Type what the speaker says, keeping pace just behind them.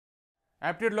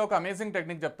యాప్టిట్యూడ్లో ఒక amazing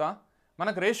technique చెప్తా.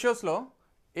 మనకు రేషియోస్లో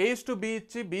A/B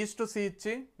ఇచ్చి B/C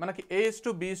ఇచ్చి మనకి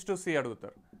A/B/C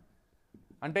అడుగుతారు.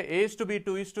 అంటే A/B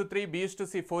 2:3,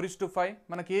 B/C 4:5,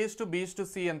 మనకి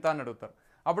A/B/C ఎంత అని అడుగుతారు.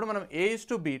 అప్పుడు మనం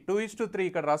A/B 2:3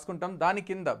 ఇక్కడ రాసుకుంటాం. దాని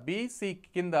కింద BC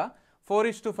కింద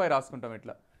 4:5 రాసుకుంటాం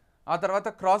ఇట్లా. ఆ తర్వాత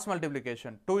క్రాస్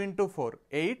మల్టిప్లికేషన్ 2 × 4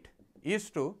 8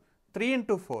 3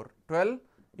 × 4 12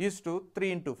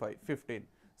 3 × 5 15.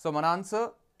 సో మన answer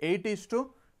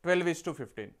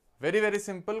 8:12:15. Very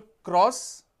simple. Cross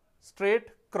straight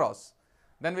cross,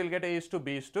 then will get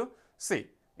A/B/C.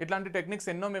 ఇట్లాంటి టెక్నిక్స్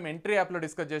ఎన్నో మేము ఎంట్రీ యాప్లో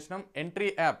డిస్కస్ చేసినాం. ఎంట్రీ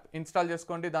యాప్ ఇన్స్టాల్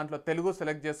చేసుకోండి, దాంట్లో తెలుగు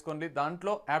సెలెక్ట్ చేసుకోండి.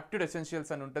 దాంట్లో యాప్టిట్యూడ్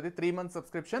ఎసెన్షియల్స్ అని ఉంటుంది. 3 months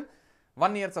సబ్స్క్రిప్షన్,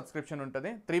 1 year సబ్స్క్రిప్షన్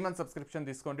ఉంటుంది. 3 months సబ్స్క్రిప్షన్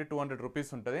తీసుకోండి, 200 rupees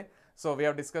ఉంటుంది. So we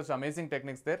have discussed amazing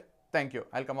techniques there. Thank you.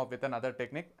 I'll come up with another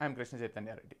technique. I'm Krishna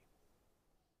Chaitanya Reddy.